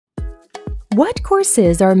What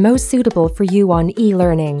courses are most suitable for you on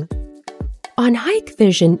e-learning? On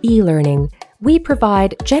Hikvision eLearning, we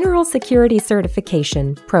provide General Security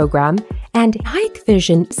Certification Program and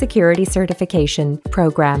Hikvision Security Certification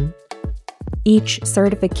Program. Each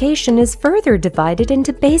certification is further divided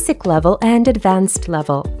into basic level and advanced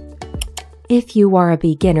level. If you are a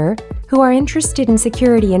beginner who are interested in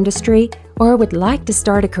security industry or would like to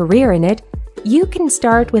start a career in it, you can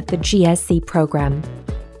start with the GSC program.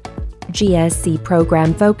 GSC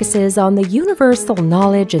program focuses on the universal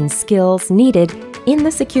knowledge and skills needed in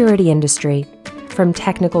the security industry, from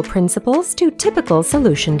technical principles to typical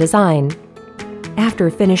solution design. After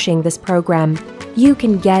finishing this program, you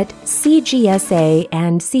can get CGSA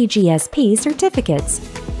and CGSP certificates.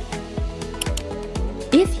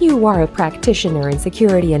 If you are a practitioner in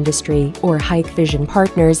security industry or Hikvision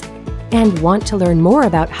partners and want to learn more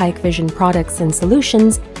about Hikvision products and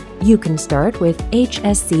solutions, you can start with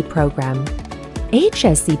HSC program.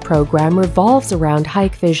 HSC program revolves around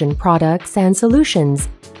Hikvision products and solutions,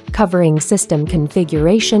 covering system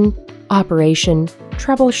configuration, operation,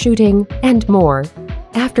 troubleshooting, and more.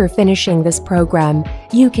 After finishing this program,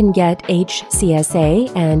 you can get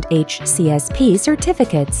HCSA and HCSP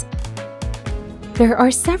certificates. There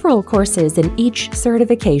are several courses in each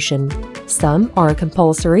certification. Some are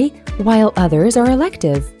compulsory, while others are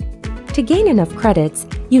elective. To gain enough credits,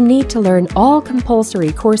 you need to learn all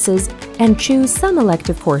compulsory courses and choose some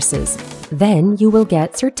elective courses. Then you will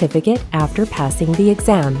get certificate after passing the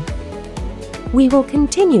exam. We will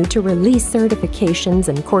continue to release certifications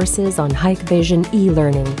and courses on Hikvision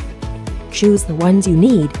eLearning. Choose the ones you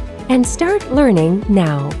need and start learning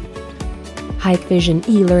now. Hikvision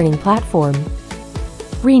eLearning platform.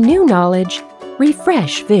 Renew knowledge,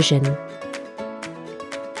 refresh vision.